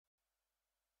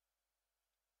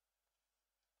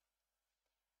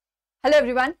Hello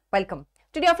everyone, welcome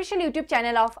to the official YouTube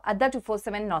channel of Adda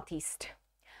 247 Northeast.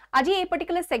 আজি এই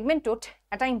particular segment tot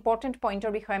eta important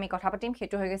pointer বিষয়ে আমি কথা পাতিম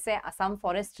হেতু হৈ গৈছে Assam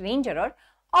Forest Ranger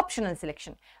optional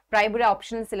selection. প্ৰায়বোৰে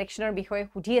optional selectionৰ বিষয়ে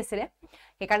সুধি আছিল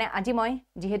হেকাৰণে আজি মই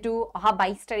যেহেতু অহা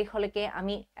 22 তাৰিখলৈকে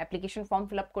আমি application form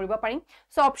fill up কৰিব পাৰিম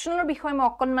সো optionৰ বিষয়ে মই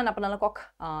অকনমান আপোনালোকক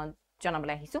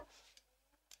জনাবলৈ আহিছো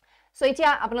সো এতিয়া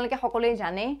আপোনালোকে সকলোৱে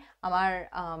জানে আমাৰ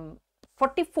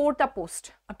 44 ta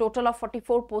post, a total of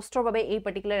 44 poster babe a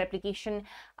particular application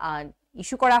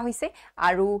issue kora hoise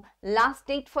aru last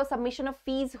date for submission of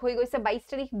fees hoi goise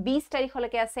 22 tarikh 20 tarikh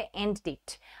holeke ase end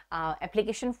date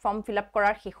application form fill up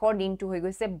korar hekhor din tu hoi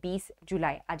goise 20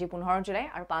 July aji 15 July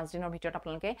aru 5 dinor bhitorot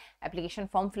apnaloke application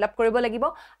form fill up koribo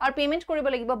lagibo aru payment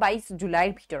koribo lagibo 22 July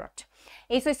r bhitorot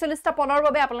ei 46 ta podor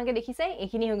babe apnaloke dekhise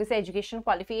ekhini hoi goise education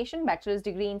qualification bachelor's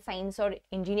degree in science or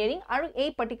engineering aru ei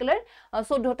particular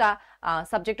 14 ta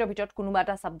subject or bhitorot kunuba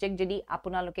ta subject jodi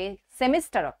apnaloke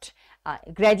semester ot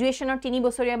graduation or 3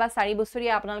 বছৰীয়া বা 4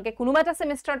 বছৰীয়া আপোনালোকে কোনোবা এটা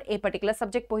সেমিষ্টাৰত এই particular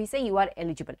subject পঢ়িছে U R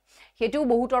eligible হেতু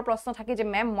বহুতৰ প্ৰশ্ন থাকে যে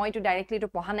ম্যাম মই তো ডাইৰেক্টলি তো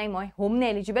পঢ়া নাই মই হোম নে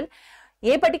এলিজিবল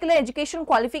এই পাৰ্টিকুলাৰ এডুকেশন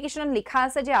কোৱালিফিকেশনত লিখা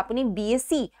আছে যে আপুনি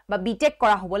বিএসসি বা বিটেক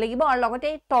কৰা হ'ব লাগিব আৰু লগতে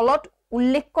তলত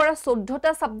উল্লেখ কৰা 14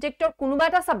 টা সাবজেক্টৰ কোনোবা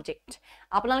এটা সাবজেক্ট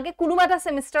আপোনালোকে কোনোবা এটা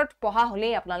সেমিষ্টাৰত পঢ়া হলে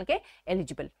আপোনালোকে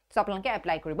এলিজিবল সো আপোনালোকে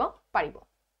এপ্লাই কৰিব পাৰিব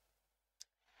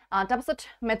তাৰপিছত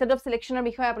মেথড অফ সিলেকশনৰ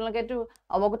বিষয়ে আপোনালোকে তো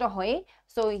অৱগত হয়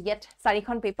সো ইয়েট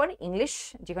চাৰিখন পেপাৰ ইংলিশ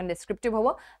যিখন ডেসক্ৰিপটিভ হ'ব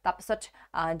তাৰপিছত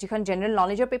যিখন জেনাৰেল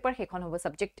নলেজৰ পেপাৰ সেইখন হ'ব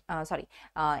সাবজেক্ট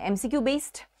এমসিকিউ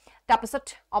বেসড তাৰপিছত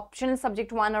অপশনাল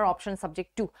সাবজেক্ট 1 আৰু অপশনাল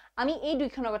সাবজেক্ট 2 আমি এই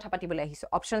দুইখনৰ কথা পাতিবলৈ আহিছো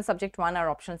অপশনাল সাবজেক্ট 1 আৰু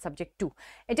অপশনাল সাবজেক্ট 2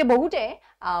 এটা বহুতে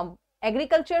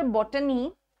agriculture botany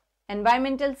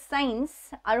environmental science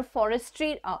aru forestry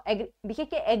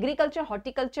biheke agriculture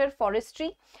horticulture forestry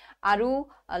aru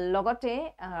logote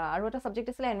aru eta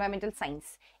subject asile environmental science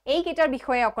ei ketar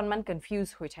bikhoye okonman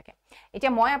confuse hoi thake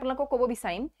etia moi apnalok kobo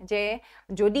bisarim je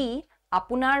jodi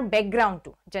apunar background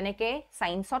to jeneke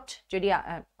science ot jodi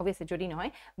obviously jodi noy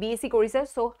BSc korise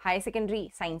so higher secondary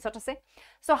science ot ase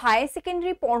so higher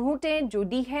secondary porhute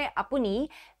jodi he apuni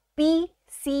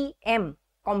PCM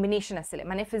combination asile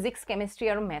mane physics chemistry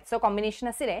aru maths combination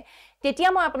asile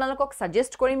tetia moi apnalok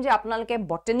suggest korim je apnaloke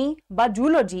botany ba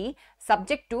zoology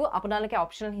subject to apnaloke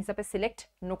optional hisabe select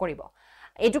nokoribo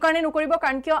etu karone nokoribo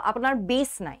karon kyo apnar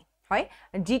base nai hoy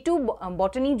g2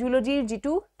 botany zoology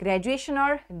g2 graduation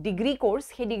or degree course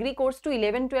he degree course to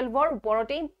 11 12 or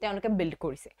uporote teonoke build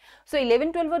korise so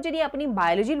 11 12 or jodi apni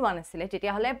biology loan asile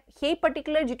tetia hole he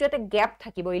particular g2 eta gap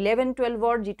thakibo 11 12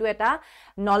 or g2 eta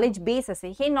knowledge base ase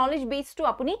he knowledge base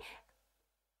to apni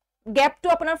gap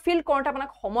to apnar fill korta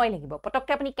apanak samoy lagibo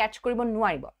potokke apni catch koribo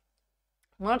nuaribo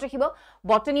মনত ৰাখিব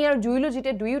botany আৰু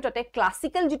জুলজিতে দুয়োটাতে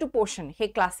classical যেটো portion হে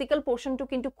classical পোরশনটো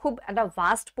কিন্তু খুব এটা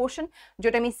vast portion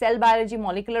যেটা আমি সেল বায়োলজি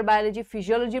মলিকুলার বায়োলজি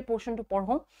ফিজিওলজিৰ পোরশনটো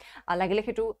পঢ়ো লাগিলে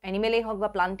হেতু এনিমেলেই হক বা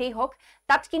প্লান্টেই হক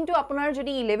তাত কিন্তু আপোনাৰ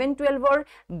যদি 11 12 ৰ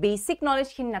বেসিক নলেজ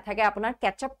খিনি নাথাকে আপোনাৰ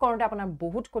ক্যাচ আপ কৰোতে আপোনাৰ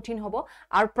বহুত কঠিন হ'ব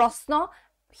আৰু প্ৰশ্ন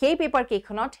সেই পেপাৰ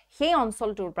কেখনত সেই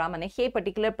অঞ্চলটোৰ পৰা মানে সেই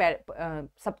পাৰ্টিকুলাৰ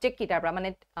সাবজেক্ট কিটাৰ পৰা মানে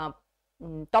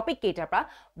টপিক কেইটাৰ পৰা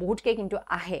বহুতকে কিন্তু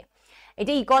আহে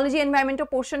এটা ইকোলজি এনভায়ৰনমেন্টৰ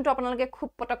পোৰশনটো আপোনালোকে খুব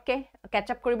পটককে ক্যাচ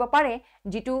আপ কৰিব পাৰে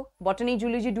যেটো বটানী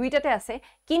জুলজি দুইটাতে আছে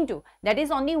কিন্তু that is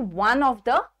only one of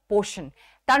the portion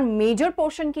তাৰ মেজৰ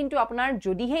পোৰশন কিন্তু আপোনাৰ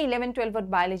যদি হে 11 12 ত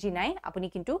বায়োলজি নাই আপুনি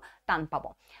কিন্তু টান পাব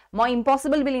মই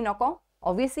ইম্পসিবল বুলি নকও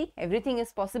obviously everything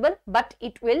is possible but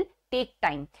it will take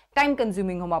time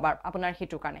consuming হ'ব আপোনাৰ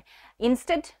হেতু কাৰণে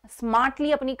instead smartly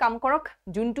আপুনি কাম কৰক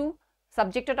যোনটো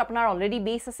সাবজেক্টত আপোনাৰ অলৰেডি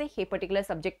বেস আছে সেই পাৰ্টিকুলাৰ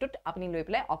সাবজেক্টত আপুনি লৈ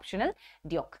পেলাই অপশনাল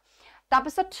দিয়ক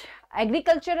তাৰপিছত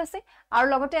এগ্ৰিকালচাৰ আছে আৰু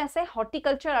লগতে আছে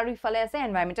হৰ্টিকালচাৰ আৰু ইফালে আছে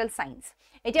এনভায়ৰনমেন্টাল সায়েন্স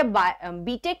এতিয়া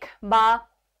বিটেক বা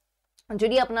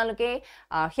যদি আপোনালোকে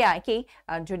হেয়া কি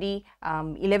যদি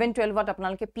 11 12 ত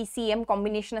আপোনালোকে PCM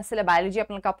কম্বিনেশন আছিল বায়োলজি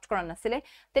আপোনালোকে অপ্ট কৰা নাছিল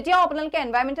তেতিয়া আপোনালোকে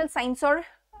এনভায়ৰনমেন্টাল সায়েন্সৰ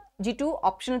যেটো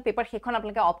অপশনাল পেপাৰ হেখন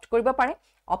আপোনালোকে অপ্ট কৰিব পাৰে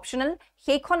অপশনাল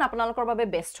হেখন আপোনালোকৰ বাবে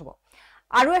বেস্ট হ'ব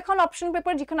আৰু এখন অপশন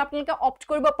পেপাৰ যিখন আপোনালোকে অপ্ট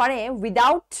কৰিব পাৰে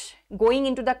উইদাউট গোইং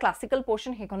ইনটু দা ক্লাসিক্যাল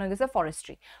পোৰশন হেখন হৈ গৈছে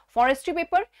ফৰেষ্ট্ৰি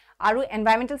পেপাৰ আৰু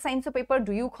এনভায়ৰনমেন্টাল সায়েন্সৰ পেপাৰ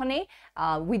দুয়োখনে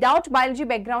উইদাউট বায়োলজি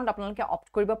ব্যাকগ্ৰাউণ্ড আপোনালোকে অপ্ট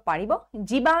কৰিব পাৰিব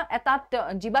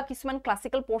জিবা কিছুমান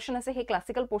ক্লাসিক্যাল পোৰশন আছে সেই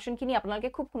ক্লাসিক্যাল পোৰশন খিনি আপোনালোকে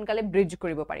খুব সোনকালে ব্ৰিজ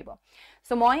কৰিব পাৰিব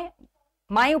সো মই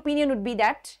my opinion would be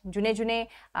that june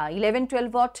 11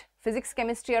 12ত physics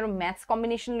chemistry আৰু maths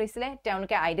combination লৈছিলে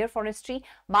তেওঁলোকে either forestry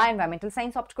বা environmental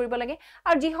science opt কৰিব লাগে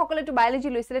আৰু যি সকলে তো biology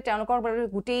লৈছিলে তেওঁলোকৰ বাবে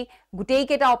গুটেই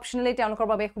কেটা optionally তেওঁলোকৰ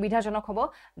বাবে সুবিধাজনক হ'ব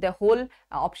the whole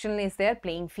optional is their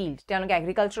playing field তেওঁলোকে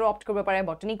agriculture opt কৰিব পাৰে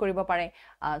botany কৰিব পাৰে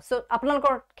so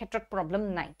আপোনালোকৰ ক্ষেত্ৰত problem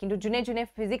নাই কিন্তু june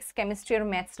physics chemistry আৰু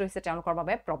maths লৈছে তেওঁলোকৰ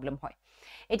বাবে problem হয়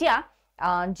এতিয়া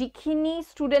যিখিনি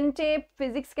ষ্টুডেন্টে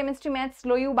ফিজিক্স কেমিষ্ট্ৰি ম্যাথছ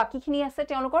লয়ও বাকিখিনি আছে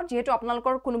তেওঁলোকৰ যেহেতু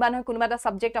আপোনালোকৰ কোনোবা নহয় কোনোবা এটা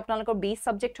সাবজেক্ট আপোনালোকৰ বেস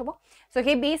সাবজেক্ট হ'ব সো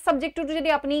সেই বেস সাবজেক্টটো যদি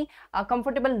আপুনি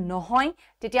কমফৰ্টেবল নহয়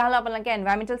তেতিয়া হলে আপোনালোকে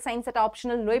এনভায়ৰনমেন্টাল সায়েন্স এটা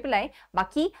অপচনেল লৈ পেলাই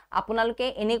বাকি আপোনালোকে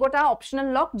এনেকটা অপচনেল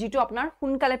লক যেটো আপোনাৰ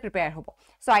হুনকালে প্ৰিপেয়াৰ হ'ব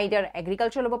সো আইদাৰ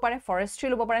এগ্ৰিকালচাৰ লব পাৰে ফৰেষ্ট্ৰি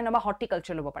লব পাৰে নবা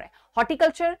হৰ্টিকালচাৰ লব পাৰে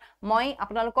হৰ্টিকালচাৰ মই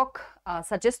আপোনালোকক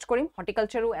সাজেষ্ট কৰিম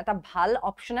হৰ্টিকালচাৰো এটা ভাল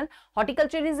optional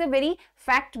horticulture is a very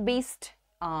fact based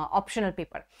optional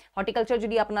paper horticulture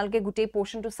jodi apnalke gutei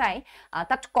portion to sai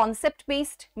that concept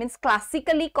based means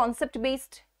classically concept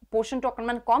based portion to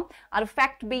akonman kom aru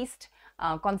fact based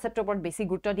concept opor besi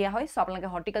gurutto dia hoy so apnalke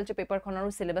horticulture paper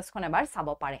khonoru syllabus khon ebar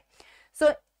sabo pare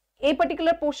so ei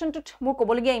particular portion to mo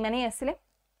koboligia imane asile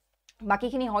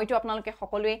বাকিখিনি হয়তো আপোনালোকে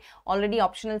সকলোৱে already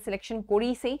optional selection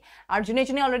কৰিছেই আৰু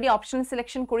জুনে already optional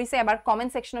selection কৰিছে এবাৰ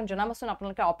comment সেকশনত জনাবচোন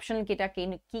আপোনালোকে অপচনেল কেটা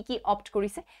কি অপ্ট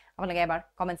কৰিছে আপোনালোকে এবাৰ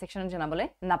কমেন্ট সেকশনত জনাবলে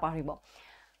নাপাহৰিব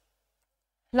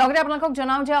লগতে আপোনালোকক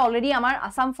জনাও যে অলৰেডি আমাৰ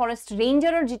আসাম ফৰেষ্ট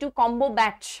ৰেঞ্জাৰৰ যেটো কম্বো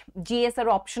ব্যাচ জিএস আৰু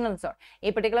অপচনেলছৰ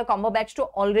এই পাৰ্টিকুলাৰ কম্বো ব্যাচটো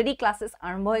অলৰেডি ক্লাसेस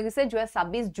আৰম্ভ হৈ গৈছে যোৱা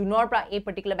 26 জুনৰ পৰা এই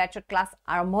পাৰ্টিকুলাৰ ব্যাচৰ ক্লাস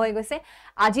আৰম্ভ হৈ গৈছে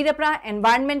আজিৰ পৰা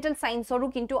এনভায়ৰনমেন্টাল সায়েন্সৰো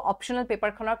কিন্তু অপচনেল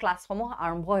পেপাৰখনৰ ক্লাসসমূহ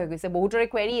আৰম্ভ হৈ গৈছে বহুতৰে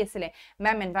কোৱেৰি আছিল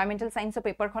মেম এনভায়ৰনমেন্টাল সায়েন্সৰ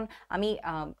পেপাৰখন আমি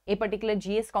এই পাৰ্টিকুলাৰ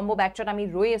জিএস কম্বো ব্যাচত আমি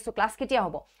ৰৈ আছো ক্লাস কেতিয়া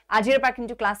হ'ব আজিৰ পৰা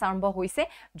কিন্তু ক্লাস আৰম্ভ হৈছে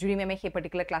জুৰি মেমে সেই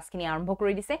পাৰ্টিকুলাৰ ক্লাসখিনি আৰম্ভ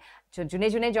কৰি দিছে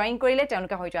জুনে জয়েন কৰিলে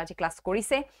তেওঁলোকে হয়তো আজি ক্লাস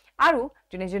কৰিছে আৰু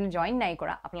জুনে জয়েন নাই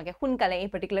কৰা আপোনালোকে হুনকালে এই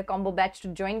particular combo batch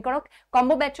to join কৰক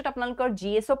কম্বো ব্যাচত আপোনালোকৰ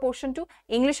জিএছৰ পোৰশন টু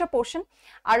ইংলিশৰ পোৰশন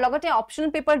আৰু লগতে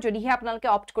অপচনেল পেপাৰ যদিহে আপোনালোকে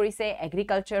অপ্ট কৰিছে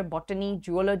agriculture botany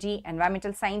geology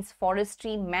এনভায়ৰনমেন্টাল science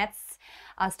forestry maths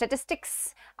statistics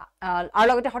আৰু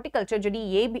লগতে হৰ্টিকালচাৰ যদি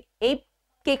এই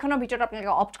কেখনৰ ভিতৰত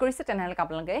আপোনালোকে অপ্ট কৰিছে তেনেহলে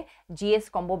আপোনালোকে জিএস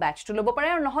কম্বো ব্যাচটো লব পাৰে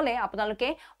আৰু নহলে আপোনালোকে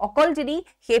অকল যদি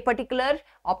সেই পাৰ্টিকুলাৰ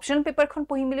অপচনেল পেপাৰখন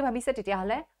পঢ়িম বুলি ভাবিছে তেতিয়া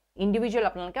হলে ইন্ডিভিজুৱেল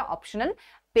আপোনালোকে অপচনেল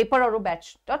পেপাৰ আৰু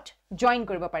ব্যাচত জয়েন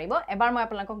কৰিব পাৰিব এবাৰ মই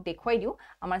আপোনালোকক দেখুৱাই দিও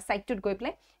আমাৰ সাইটটোত গৈ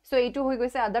প্লে সো এইটো হৈ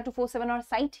গৈছে আদা 247 ৰ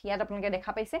সাইট ইয়াত আপোনালোকে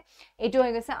দেখা পাইছে এইটো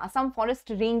হৈ গৈছে আসাম ফৰেষ্ট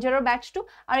ৰেঞ্জাৰৰ ব্যাচটো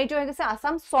আৰু এইটো হৈ গৈছে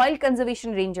Assam soil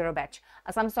conservation ৰেঞ্জাৰৰ batch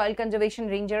Assam soil conservation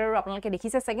ৰেঞ্জাৰৰ আপোনালোকে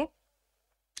দেখিছে সগে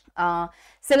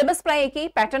syllabus প্ৰায় একেই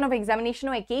প্যাটাৰ্ন অফ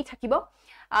এক্সামিনেশনও একেই থাকিব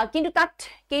কিন্তু তাত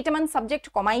কেইটামান সাবজেক্ট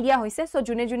কমাই দিয়া হৈছে সো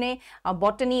জুনে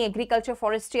বটানী এগ্ৰিকালচাৰ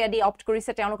ফৰেষ্ট্ৰি আদি অপ্ট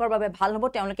কৰিছে তেওঁলোকৰ বাবে ভাল হ'ব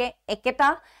তেওঁলোকে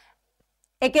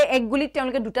এক গুলিত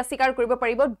তেওঁলোকে দুটা স্বীকাৰ কৰিব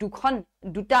পাৰিব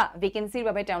দুটা ভেকেন্সিৰ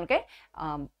বাবে তেওঁলোকে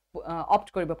অপ্ট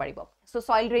কৰিব পাৰিব সো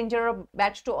সয়েল ৰেঞ্জাৰৰ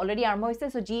ব্যাচটো অলৰেডি আৰম্ভ হৈছে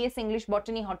so GS English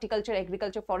botany horticulture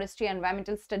agriculture forestry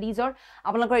এনভায়ৰনমেন্টাল ষ্টাডিজৰ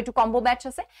আপোনালোকৰ এইটো কম্বো ব্যাচ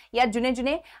আছে ইয়াত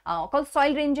জুনে অকল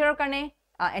সয়েল ৰেঞ্জাৰৰ কাৰণে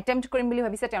attempt কৰিম বুলি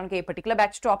ভাবিছে তেওঁলোকে এই পাৰ্টিকুলাৰ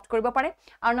ব্যাচটো অপ্ট কৰিব পাৰে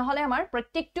আৰু নহলে আমাৰ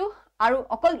প্ৰত্যেকটো আৰু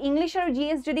অকল ইংলিশ আৰু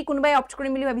জিএস যদি কোনোবাই অপ্ট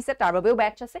কৰিম বুলি ভাবিছে তাৰ বাবেও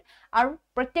ব্যাচ আছে আৰু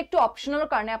প্ৰত্যেকটো অপচনেলৰ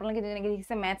কাৰণে আপোনালোকে যেনেকৈ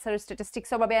দেখিছে ম্যাথছ আৰু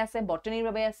ষ্টেটিষ্টিক্সৰ বাবে আছে বটানীৰ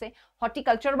বাবে আছে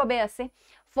হৰ্টিকালচাৰৰ বাবে আছে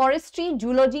ফৰেষ্ট্ৰি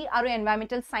জিওলজি আৰু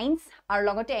এনভায়ৰনমেন্টাল সায়েন্স আৰু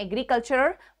লগতে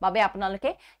এগ্ৰিকালচাৰৰ বাবে আপোনালোকে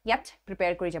ইয়াত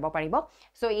প্ৰিপেয়াৰ কৰি যাব পাৰিব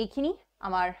সো এইখিনি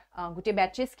আমাৰ গুটে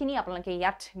ব্যাচেছখিনি আপোনালোকে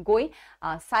ইয়াত গৈ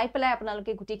চাই পেলাই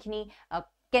আপোনালোকে গুটেখিনি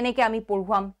কেনেকৈ আমি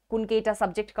পঢ়ুৱাম কোন কেইটা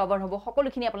সাবজেক্ট কভাৰ হ'ব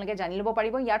সকলোখিনি আপোনালোকে জানি লব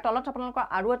পাৰিব ইয়াৰ তলত আপোনালোকৰ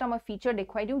আৰু এটা মই ফিচাৰ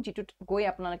দেখুৱাই দিও যেটো গৈ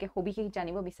আপোনালোকে সবিশেষ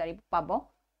জানিব বিচাৰি পাব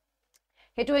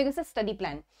হেতু হৈ গৈছে ষ্টাডি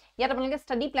প্ল্যান ইয়াত আপোনালোকে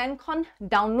ষ্টাডি প্ল্যানখন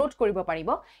ডাউনলোড কৰিব পাৰিব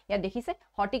ইয়াত দেখিছে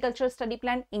horticulture study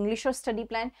plan ইংলিশৰ study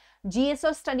plan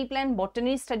জিএছৰ study plan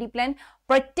বটানীৰ study plan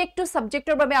প্ৰত্যেকটো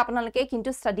সাবজেক্টৰ বাবে আপোনালোকে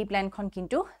কিন্তু ষ্টাডি প্ল্যানখন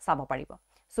কিন্তু চাব পাৰিব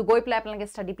সো গৈ প্লাই আপোনালোকে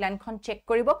ষ্টাডি প্ল্যানখন চেক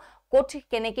কৰিব কোট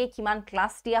কেনেকৈ কিমান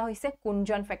ক্লাস দিয়া হৈছে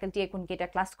কোনজন ফ্যাকাল্টিয়ে কোন কেইটা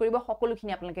ক্লাস কৰিব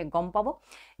সকলোখিনি আপোনালোকে গম পাব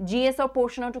জিএছৰ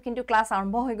পোৰশনটো কিন্তু ক্লাস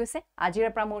আৰম্ভ হৈ গৈছে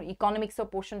আজিৰ পৰা মোৰ ইকনমিক্সৰ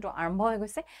পোৰশনটো আৰম্ভ হৈ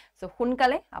গৈছে সো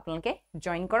হুনকালে আপোনালোকে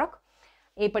জয়েন কৰক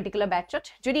এই পাৰ্টিকুলাৰ ব্যাচত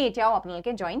যদি এতিয়াও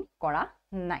আপোনালোকে জয়েন কৰা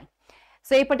নাই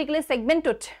সো এই পাৰ্টিকুলাৰ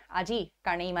সেগমেন্টত আজি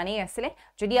কাৰণে ইমানেই আছিল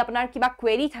যদি আপোনাৰ কিবা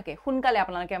কোৱেৰি থাকে হুনকালে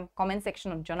আপোনালোকে কমেন্ট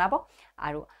সেকশনত জনাব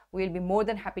আৰু we will be more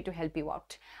than happy to help you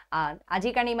out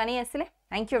আজিৰ কাৰণে ইমানেই আছিল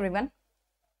থ্যাংক ইউ এভৰিওয়ান